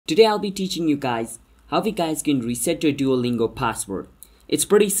Today I'll be teaching you guys how you guys can reset your Duolingo password. It's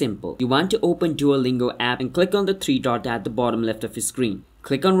pretty simple. You want to open Duolingo app and click on the three dot at the bottom left of your screen.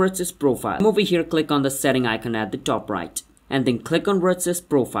 Click on where it says profile. Come over here, click on the setting icon at the top right. And then click on where it says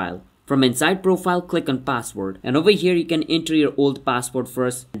profile. From inside profile, click on password. And over here you can enter your old password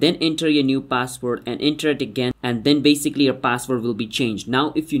first, then enter your new password and enter it again. And then basically your password will be changed.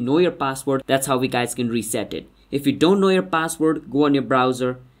 Now if you know your password, that's how we guys can reset it. If you don't know your password, go on your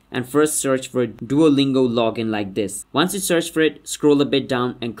browser and first search for Duolingo login like this. Once you search for it, scroll a bit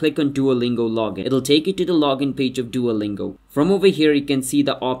down and click on Duolingo login. It'll take you to the login page of Duolingo. From over here, you can see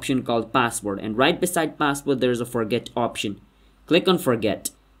the option called password, and right beside password, there's a forget option. Click on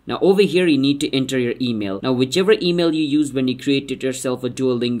forget. Now over here, you need to enter your email. Now whichever email you used when you created yourself a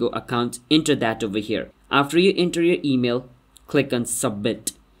Duolingo account, enter that over here. After you enter your email, click on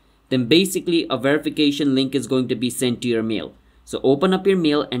submit. Then basically a verification link is going to be sent to your mail. So open up your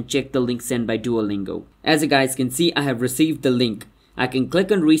mail and check the link sent by Duolingo. As you guys can see, I have received the link. I can click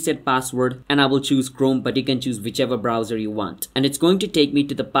on reset password and I will choose Chrome, but you can choose whichever browser you want. And it's going to take me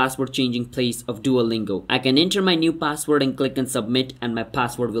to the password changing place of Duolingo. I can enter my new password and click on submit and my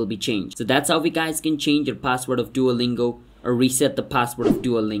password will be changed. So that's how you guys can change your password of Duolingo or reset the password of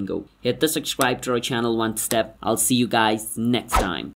Duolingo. Hit the subscribe to our channel one step. I'll see you guys next time.